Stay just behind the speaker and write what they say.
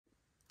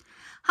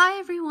Hi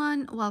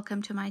everyone,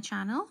 welcome to my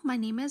channel. My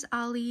name is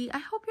Aali. I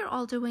hope you're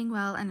all doing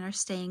well and are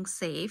staying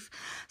safe.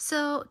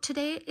 So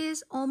today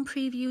is Ohm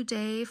preview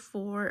day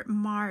for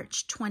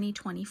March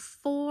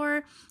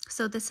 2024.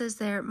 So this is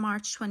their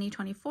March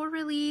 2024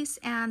 release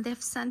and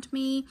they've sent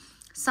me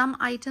some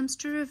items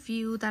to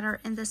review that are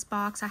in this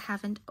box. I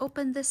haven't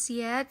opened this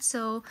yet,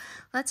 so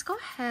let's go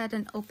ahead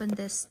and open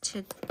this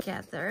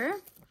together.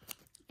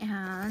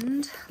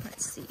 And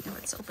let's see,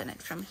 let's open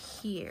it from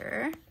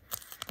here.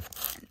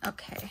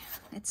 Okay,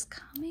 it's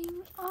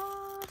coming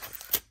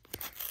off.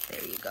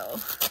 There you go.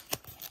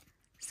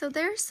 So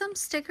there's some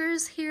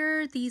stickers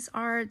here.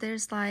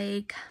 There's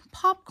like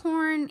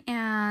popcorn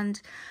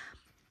and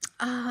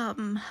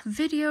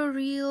video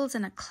reels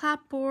and a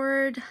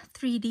clapboard,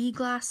 3D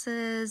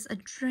glasses, a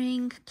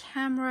drink,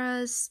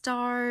 cameras,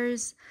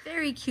 stars.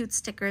 Very cute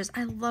stickers.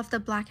 I love the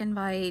black and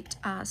white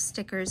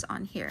stickers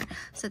on here.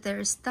 So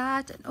there's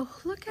that. And oh,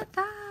 look at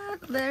that.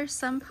 There's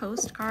some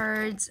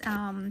postcards.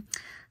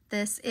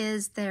 This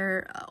is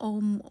their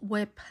Ohm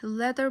Whip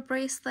leather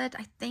bracelet.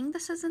 I think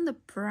this is in the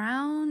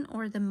brown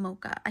or the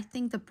mocha. I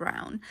think the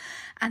brown.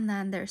 And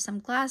then there's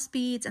some glass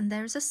beads and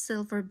there's a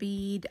silver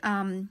bead.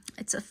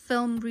 It's a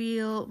film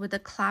reel with a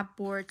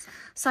clapboard.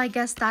 So I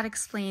guess that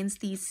explains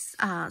these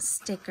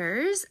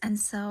stickers. And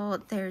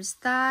so there's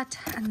that.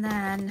 And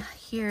then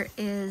here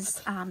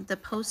is the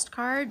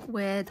postcard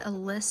with a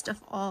list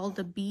of all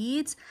the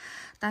beads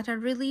that are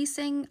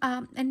releasing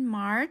in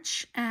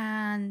March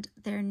and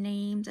their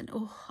names. And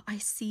oh, I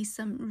see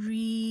some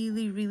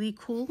really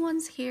cool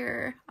ones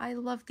here. I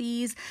love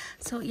these.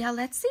 So yeah,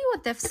 let's see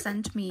what they've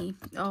sent me.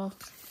 Oh,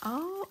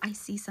 I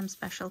see some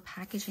special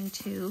packaging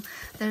too.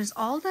 There's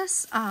all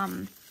this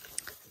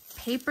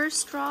paper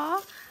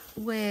straw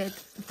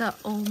with the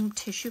Ohm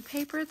tissue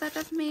paper that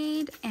I've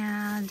made,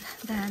 and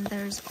then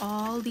there's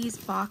all these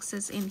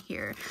boxes in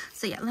here.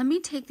 So yeah, let me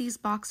take these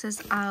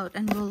boxes out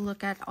and we'll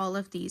look at all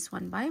of these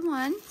one by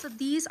one. So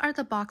these are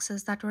the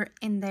boxes that were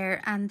in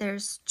there, and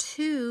there's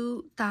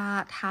two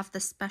that have the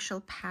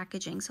special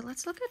packaging. So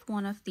let's look at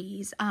one of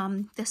these.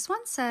 This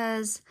one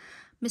says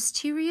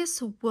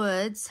Mysterious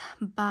Woods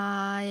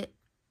by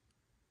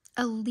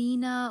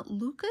Elina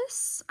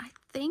Lukas, I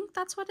think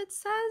that's what it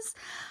says.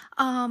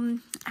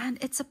 And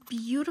it's a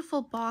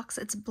beautiful box.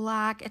 It's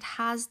black. It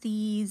has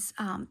these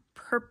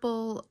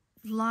purple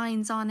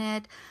lines on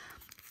it.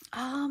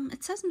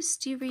 It says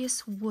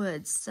Mysterious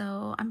Woods.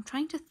 So I'm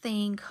trying to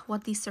think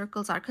what these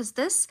circles are, because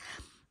this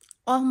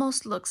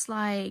almost looks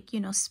like, you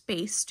know,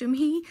 space to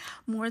me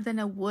more than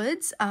a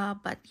woods.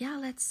 But yeah,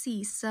 let's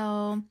see.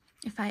 So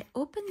if I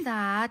open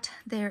that,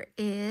 there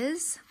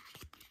is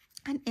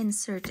an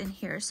insert in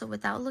here. So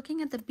without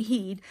looking at the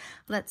bead,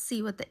 let's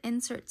see what the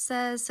insert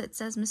says. So it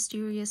says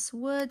Mysterious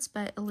Woods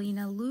by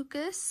Elina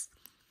Lukas.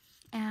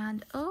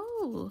 And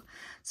oh,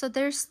 so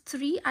there's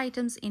three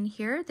items in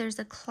here. There's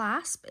a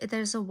clasp,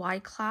 there's a Y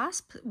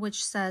clasp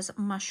which says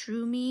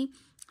Mushroomy,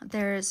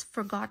 there's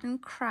Forgotten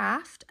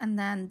Craft, and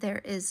then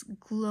there is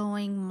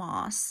Glowing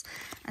Moss.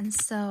 And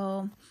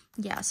so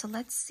yeah, so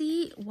let's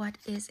see what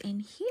is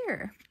in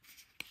here.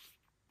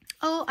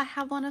 Oh, I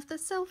have one of the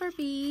silver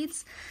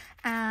beads,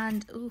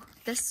 and ooh,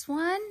 this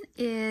one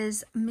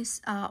is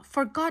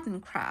Forgotten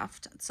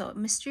Craft. So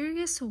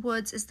Mysterious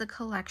Woods is the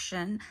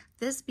collection.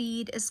 This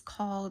bead is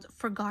called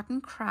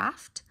Forgotten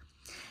Craft.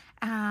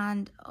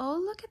 And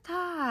oh, look at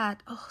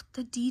that. Oh,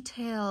 the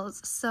details.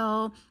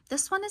 So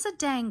this one is a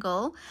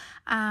dangle,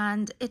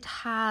 and it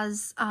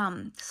has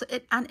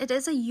it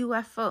is a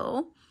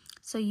UFO.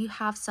 So you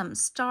have some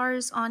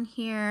stars on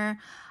here.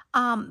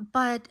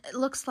 But it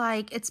looks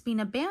like it's been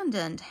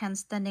abandoned,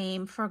 hence the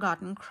name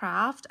Forgotten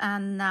Craft.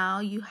 And now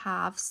you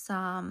have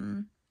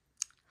some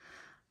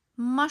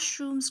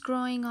mushrooms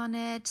growing on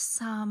it.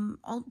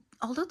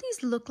 Although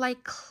these look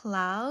like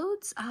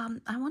clouds,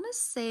 I want to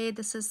say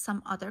this is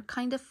some other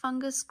kind of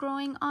fungus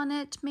growing on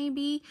it,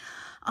 maybe.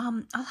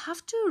 I'll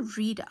have to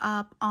read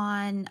up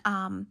on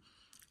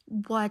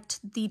what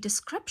the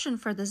description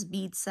for this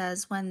bead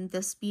says when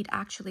this bead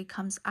actually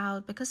comes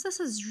out, because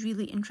this is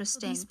really interesting.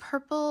 So these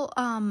purple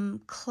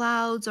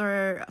clouds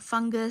or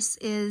fungus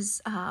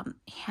is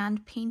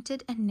hand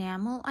painted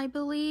enamel, I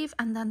believe,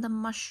 and then the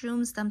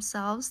mushrooms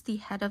themselves, the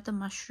head of the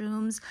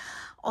mushrooms,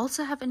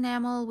 also have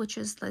enamel, which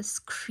is this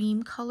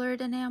cream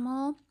colored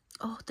enamel.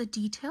 Oh, the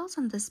details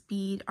on this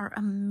bead are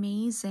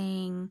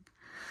amazing.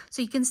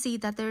 So you can see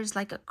that there's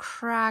like a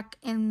crack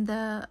in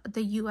the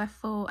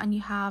UFO, and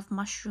you have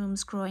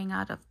mushrooms growing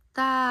out of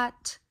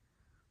that.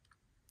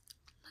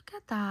 Look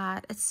at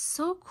that. It's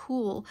so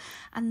cool.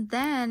 And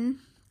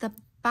then the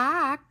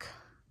back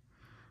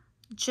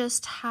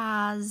just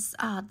has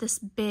this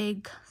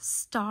big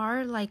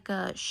star, like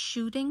a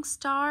shooting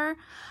star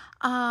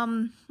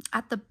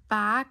at the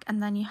back,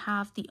 and then you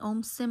have the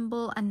Ohm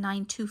symbol and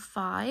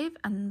 925,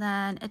 and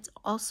then it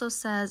also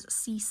says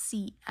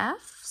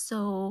CCF,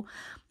 so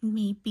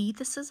maybe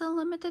this is a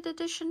limited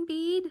edition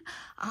bead.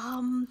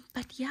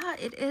 But yeah,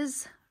 it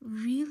is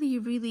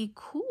really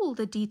cool,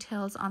 the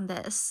details on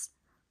this.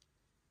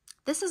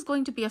 this is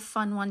going to be a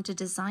fun one to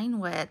design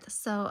with.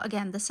 So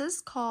again, this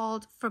is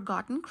called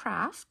Forgotten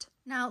Craft.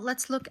 Now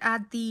let's look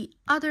at the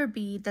other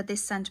bead that they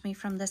sent me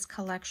from this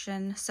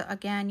collection. So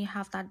again, you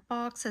have that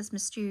box as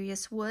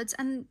Mysterious Woods,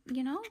 and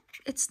you know,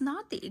 it's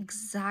not the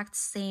exact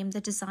same.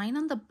 The design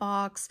on the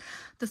box,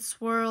 the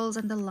swirls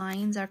and the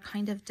lines are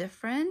kind of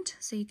different.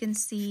 So you can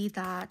see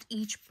that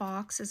each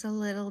box is a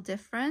little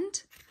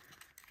different.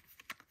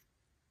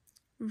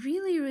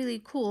 Really,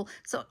 really cool.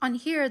 So on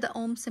here, the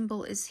Ohm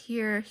symbol is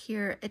here.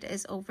 Here it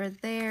is over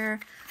there.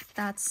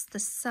 That's the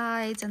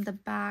sides and the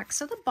back.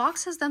 So the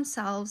boxes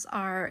themselves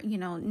are, you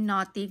know,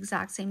 not the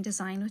exact same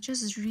design, which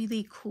is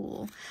really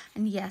cool.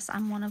 And yes,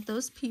 I'm one of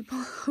those people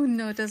who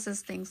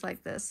notices things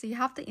like this. So you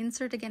have to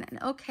insert again. And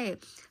okay,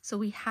 so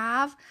we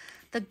have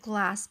the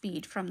glass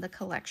bead from the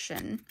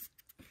collection.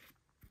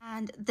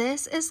 And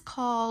this is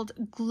called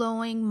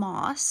Glowing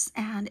Moss.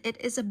 And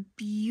it is a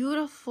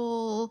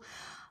beautiful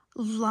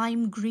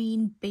lime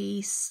green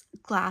base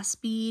glass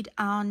bead.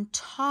 On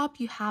top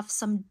you have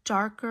some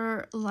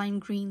darker lime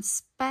green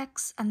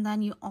specks, and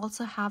then you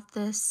also have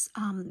this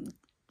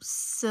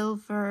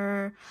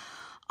silver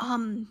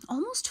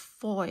almost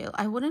foil.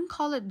 I wouldn't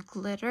call it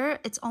glitter,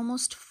 it's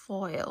almost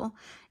foil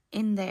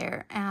in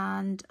there.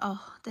 And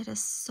oh, that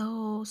is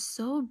so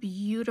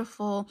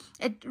beautiful.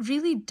 It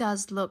really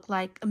does look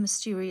like a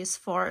mysterious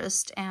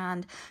forest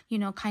and, you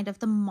know, kind of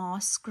the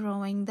moss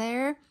growing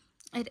there.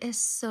 It is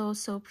so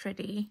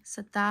pretty.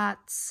 So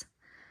that's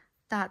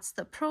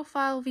the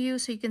profile view.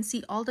 So you can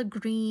see all the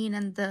green,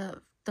 and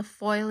the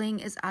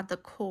foiling is at the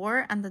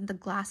core, and then the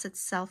glass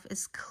itself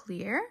is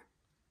clear.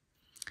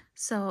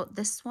 So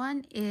this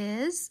one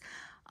is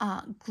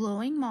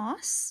Glowing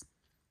Moss.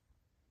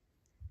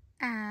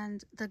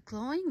 And the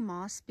Glowing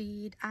Moss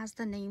bead, as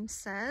the name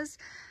says,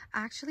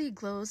 actually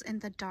glows in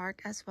the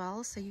dark as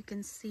well. So you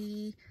can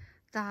see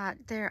that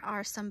there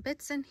are some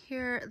bits in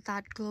here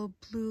that glow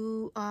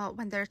blue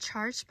when they're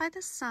charged by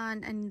the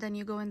sun, and then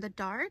you go in the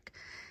dark.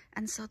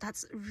 And so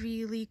that's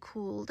really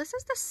cool. This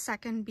is the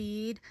second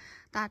bead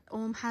that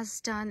Ohm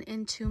has done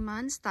in 2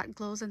 months that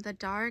glows in the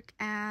dark,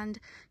 and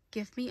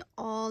give me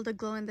all the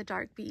glow in the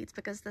dark beads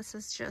because this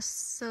is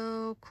just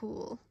so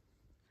cool.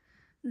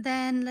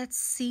 Then let's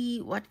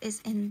see what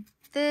is in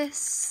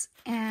this.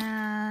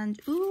 And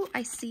ooh,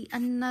 I see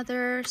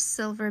another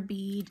silver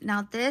bead.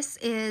 Now this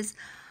is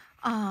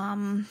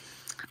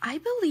I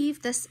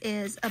believe this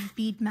is a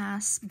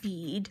Beadmas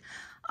bead,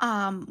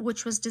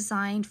 which was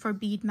designed for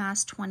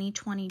Beadmas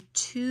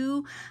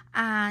 2022,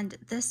 and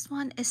this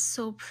one is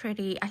so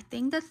pretty. I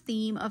think the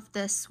theme of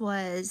this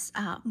was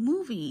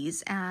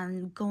movies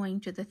and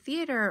going to the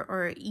theater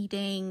or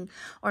eating,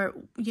 or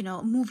you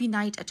know, movie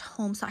night at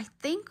home. So I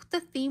think the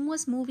theme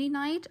was movie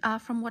night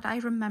from what I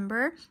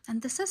remember.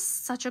 And this is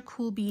such a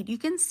cool bead. You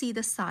can see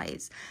the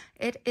size.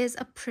 It is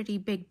a pretty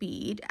big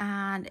bead,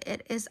 and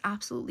it is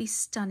absolutely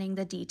stunning,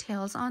 the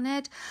details on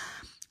it.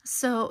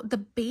 So the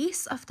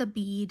base of the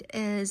bead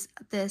is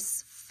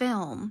this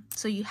film.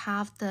 So you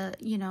have the,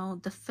 you know,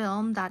 the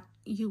film that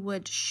you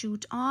would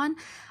shoot on.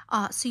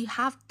 So you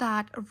have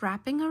that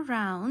wrapping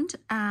around,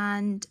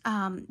 and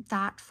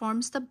that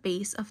forms the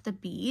base of the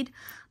bead.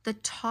 The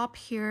top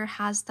here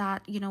has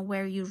that, you know,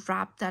 where you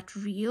wrap that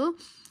reel.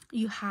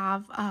 You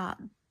have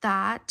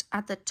that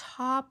at the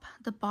top.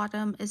 The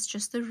bottom is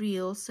just the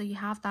reel. So you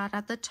have that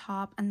at the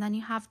top, and then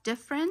you have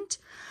different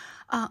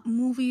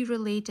movie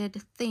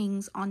related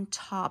things on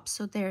top.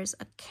 So there's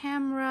a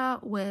camera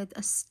with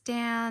a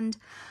stand,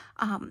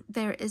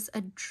 there is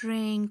a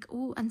drink.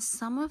 Ooh, and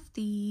some of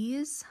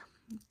these,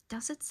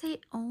 does it say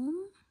Ohm?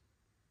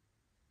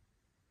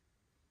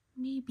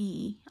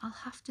 Maybe, I'll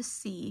have to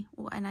see.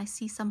 Ooh, and I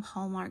see some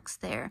hallmarks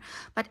there.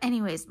 But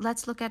anyways,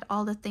 let's look at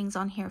all the things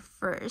on here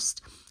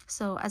first.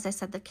 So as I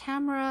said, the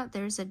camera,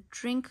 there's a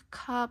drink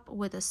cup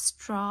with a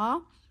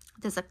straw,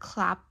 there's a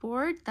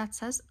clapboard that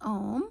says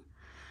Ohm.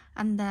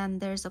 And then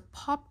there's a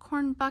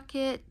popcorn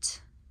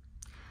bucket.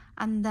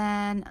 And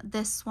then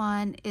this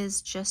one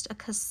is just a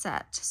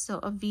cassette, so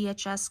a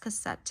VHS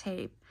cassette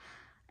tape.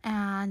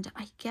 And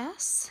I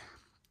guess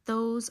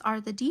those are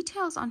the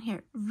details on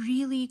here.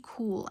 Really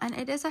cool. And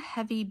it is a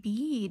heavy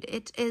bead.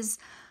 It is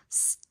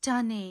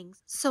stunning.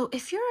 So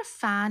if you're a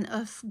fan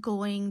of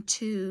going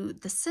to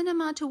the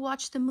cinema to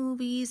watch the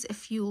movies,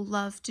 if you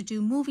love to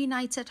do movie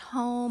nights at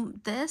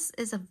home, this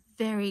is a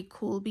very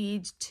cool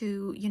bead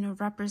to, you know,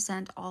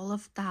 represent all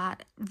of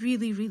that.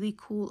 Really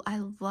cool. I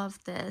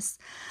love this.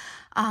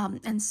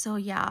 And so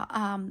yeah,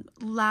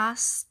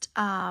 last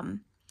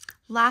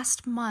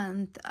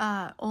month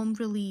Ohm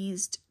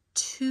released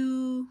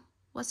two,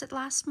 was it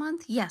last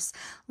month? Yes,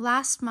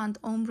 last month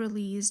Ohm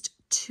released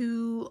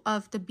two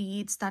of the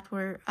beads that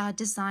were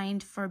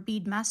designed for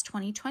Beadmas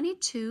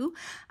 2022,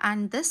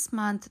 and this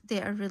month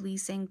they are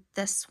releasing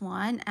this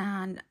one,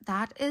 and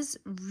that is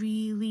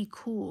really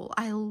cool.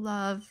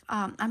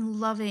 I'm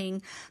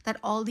loving that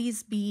all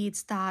these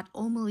beads that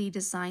Aali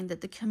designed,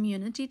 that the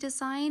community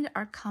designed,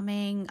 are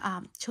coming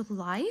to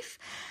life.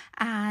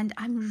 And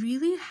I'm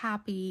really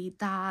happy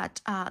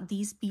that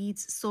these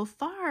beads so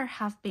far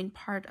have been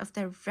part of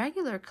their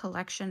regular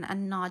collection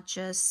and not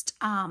just,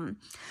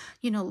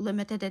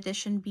 limited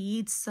edition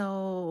beads.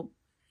 So,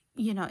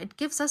 it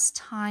gives us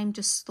time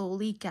to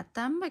slowly get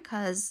them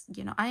because,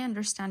 I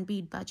understand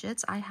bead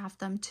budgets. I have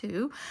them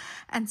too.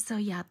 And so,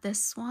 yeah,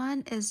 this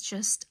one is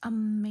just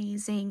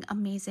amazing,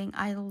 amazing.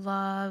 I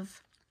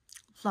love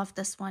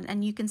this one,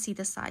 and you can see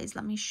the size.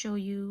 Let me show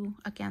you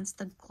against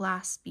the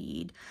glass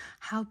bead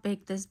how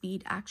big this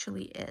bead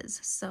actually is.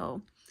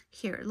 So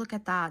here, look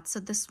at that. So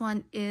this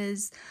one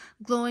is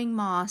glowing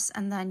moss,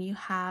 and then you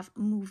have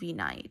movie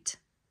night.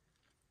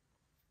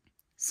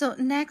 So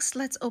next,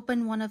 let's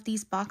open one of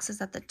these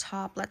boxes at the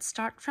top. Let's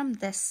start from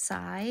this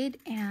side,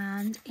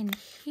 and in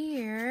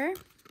here,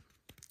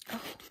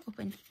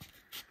 open.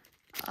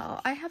 Oh,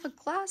 I have a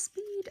glass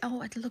bead.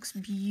 Oh, it looks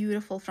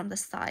beautiful from the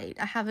side.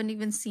 I haven't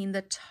even seen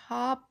the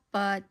top,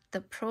 but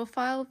the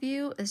profile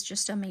view is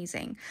just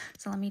amazing.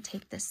 So let me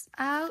take this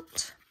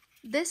out.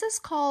 This is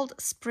called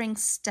Spring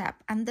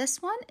Step, and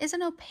this one is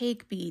an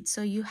opaque bead.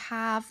 So you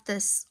have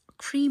this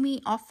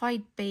creamy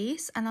off-white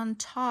base, and on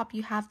top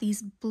you have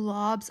these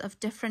blobs of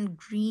different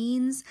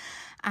greens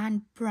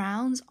and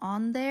browns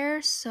on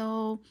there.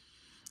 So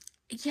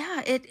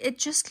yeah, it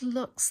just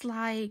looks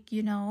like,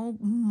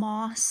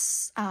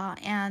 moss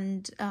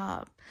and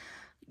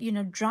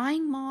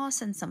drying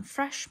moss and some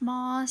fresh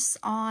moss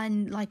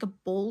on like a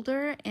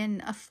boulder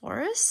in a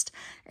forest.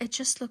 It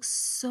just looks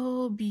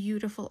so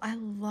beautiful. I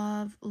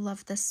love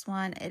this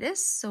one. It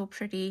is so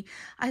pretty.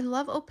 I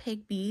love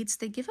opaque beads.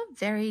 They give a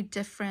very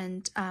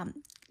different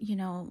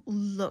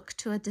look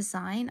to a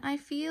design, I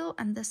feel,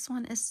 and this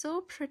one is so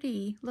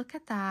pretty. Look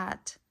at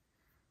that.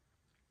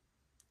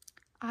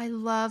 I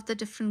love the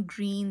different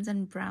greens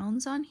and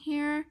browns on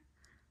here.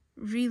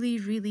 Really,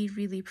 really,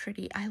 really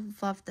pretty. I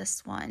love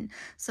this one.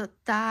 So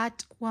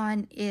that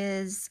one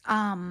is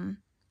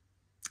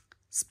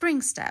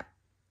Spring Step.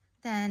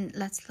 Then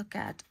let's look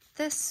at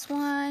this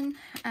one.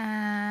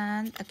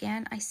 And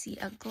again, I see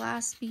a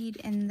glass bead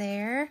in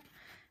there.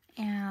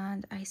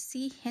 And I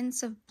see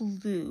hints of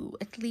blue,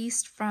 at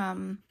least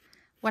from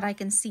what I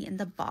can see in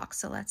the box.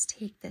 So let's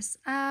take this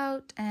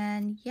out,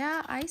 and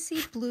yeah, I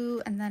see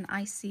blue, and then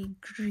I see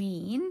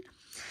green.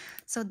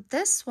 So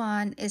this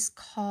one is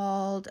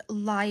called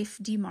Life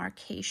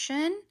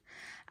Demarcation,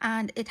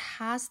 and it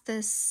has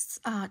this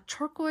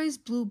turquoise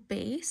blue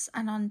base,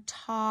 and on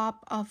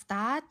top of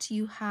that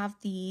you have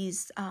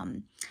these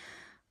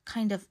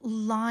kind of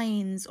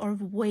lines or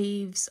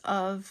waves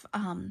of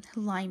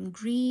lime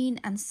green,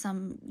 and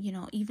some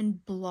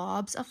even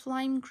blobs of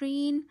lime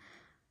green.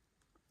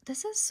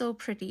 This is so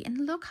pretty,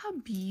 and look how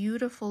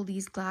beautiful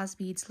these glass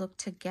beads look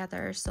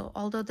together. So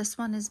although this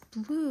one is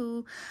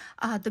blue,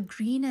 the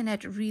green in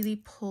it really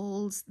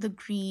pulls the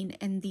green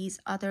in these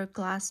other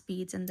glass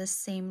beads in the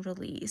same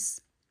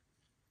release.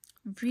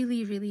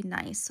 Really, really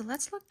nice. So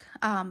let's look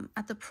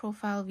at the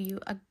profile view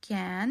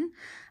again.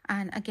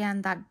 And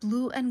again, that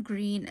blue and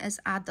green is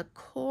at the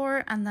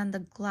core, and then the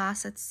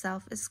glass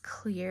itself is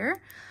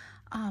clear.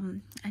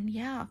 And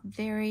yeah,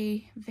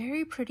 very,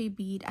 very pretty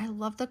bead. I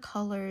love the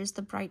colors,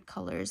 the bright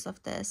colors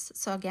of this.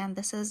 So again,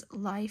 this is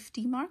Life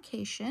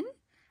Demarcation.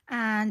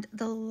 And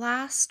the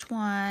last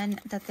one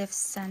that they've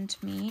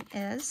sent me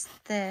is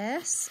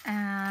this,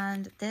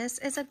 and this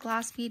is a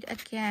glass bead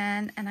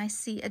again, and I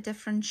see a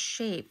different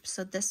shape.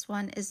 So this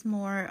one is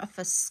more of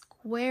a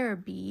square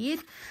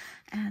bead,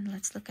 and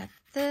let's look at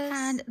this.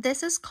 And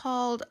this is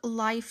called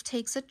Life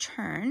Takes a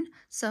Turn.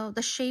 So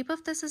the shape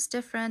of this is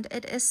different.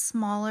 It is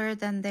smaller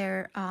than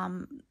their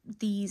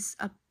these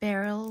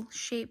barrel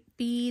shaped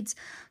beads,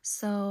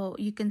 so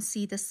you can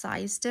see the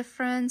size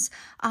difference.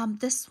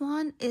 This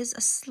one is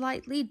a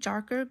slightly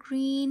darker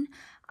green,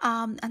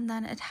 and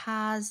then it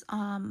has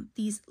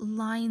these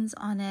lines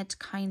on it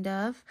kind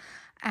of,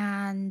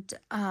 and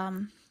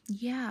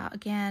yeah,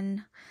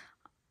 again,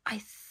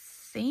 I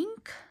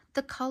think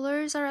the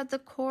colors are at the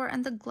core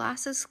and the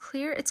glass is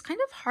clear. It's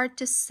kind of hard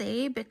to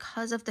say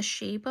because of the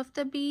shape of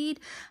the bead.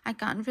 I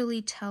can't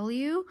really tell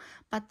you,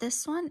 but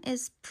this one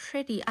is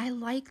pretty. I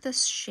like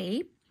this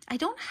shape. I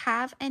don't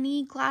have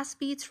any glass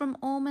beads from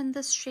Ohm in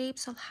this shape,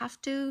 so I'll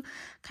have to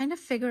kind of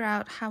figure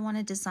out how I want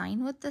to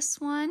design with this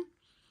one.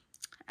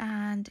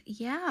 And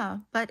yeah,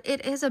 but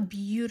it is a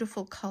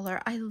beautiful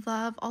color. I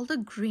love all the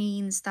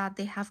greens that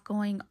they have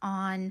going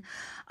on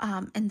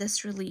in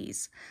this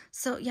release.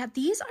 So yeah,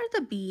 these are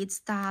the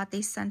beads that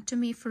they sent to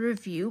me for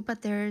review,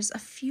 but there's a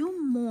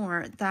few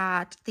more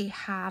that they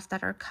have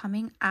that are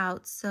coming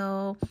out.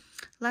 So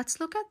let's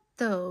look at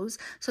those.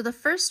 So the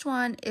first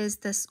one is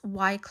this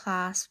Y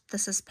clasp.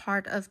 This is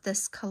part of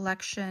this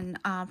collection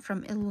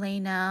from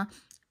Elina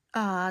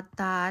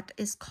that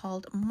is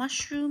called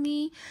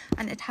Mushroomy,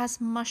 and it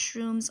has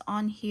mushrooms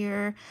on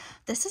here.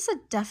 This is a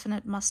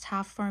definite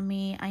must-have for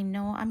me. I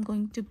know I'm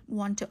going to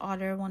want to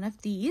order one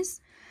of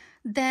these.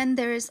 Then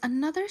there is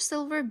another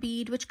silver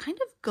bead which kind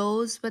of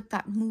goes with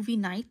that movie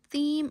night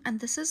theme, and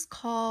this is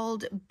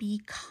called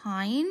Be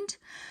Kind.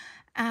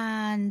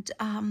 And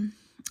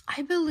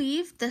I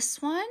believe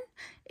this one,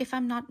 if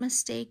I'm not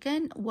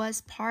mistaken,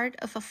 was part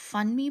of a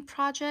Fund Me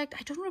project.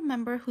 I don't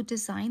remember who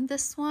designed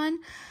this one,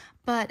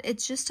 but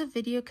it's just a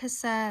video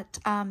cassette.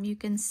 You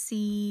can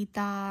see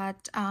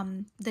that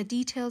the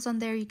details on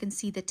there. You can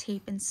see the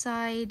tape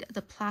inside,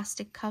 the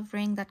plastic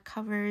covering that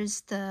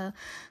covers the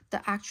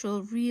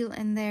actual reel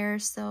in there.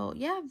 So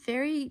yeah,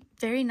 very,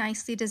 very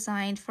nicely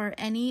designed for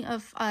any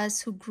of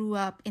us who grew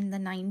up in the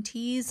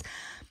 90s.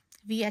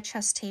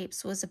 VHS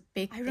tapes was a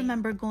big thing. I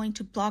remember going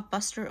to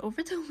Blockbuster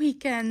over the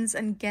weekends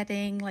and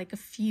getting like a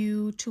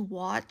few to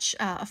watch,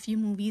 a few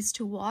movies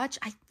to watch.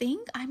 I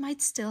think I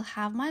might still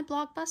have my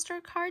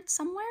Blockbuster card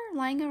somewhere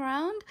lying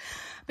around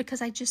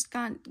because I just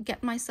can't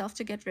get myself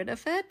to get rid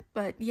of it.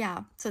 But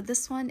yeah, so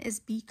this one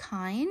is Be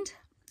Kind.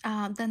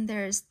 Then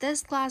there's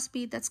this glass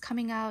bead that's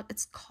coming out.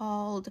 It's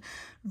called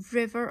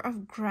River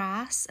of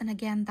Grass. And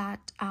again,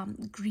 that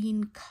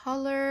green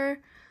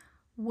color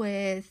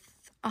with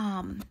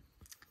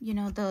you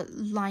know, the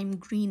lime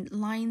green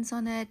lines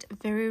on it,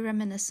 very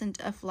reminiscent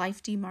of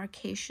Life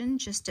Demarcation,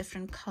 just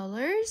different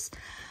colors.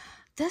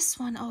 This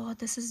one, oh,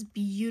 this is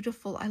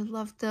beautiful. I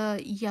love the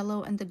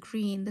yellow and the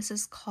green. This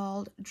is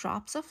called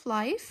Drops of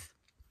Life.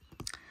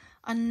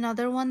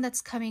 Another one that's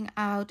coming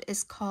out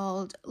is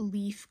called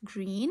Leaf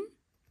Green.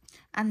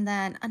 And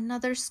then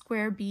another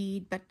square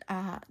bead, but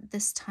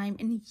this time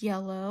in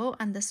yellow,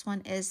 and this one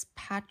is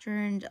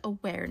Patterned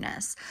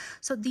Awareness.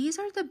 So these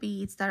are the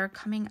beads that are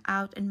coming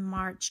out in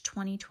March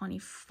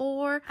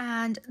 2024,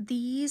 and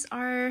these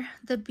are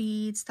the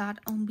beads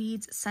that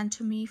OhmBeads sent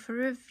to me for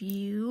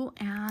review,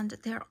 and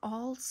they're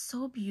all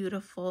so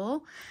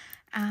beautiful.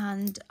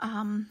 And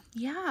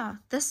yeah,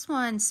 this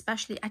one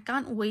especially, I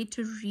can't wait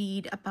to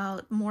read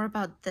more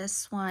about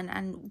this one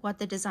and what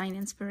the design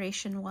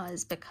inspiration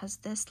was, because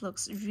this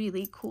looks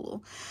really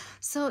cool.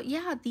 So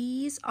yeah,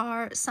 these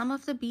are some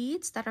of the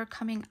beads that are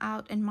coming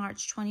out in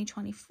March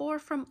 2024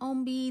 from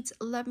OhmBeads.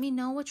 Let me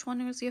know which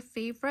one was your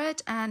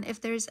favorite, and if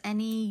there's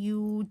any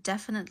you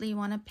definitely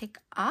want to pick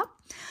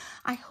up.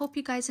 I hope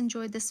you guys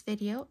enjoyed this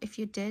video. If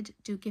you did,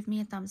 do give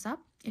me a thumbs up.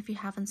 If you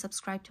haven't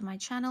subscribed to my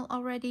channel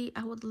already,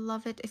 I would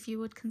love it if you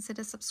would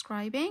consider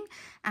subscribing,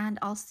 and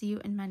I'll see you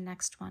in my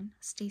next one.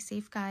 Stay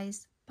safe,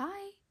 guys.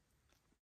 Bye.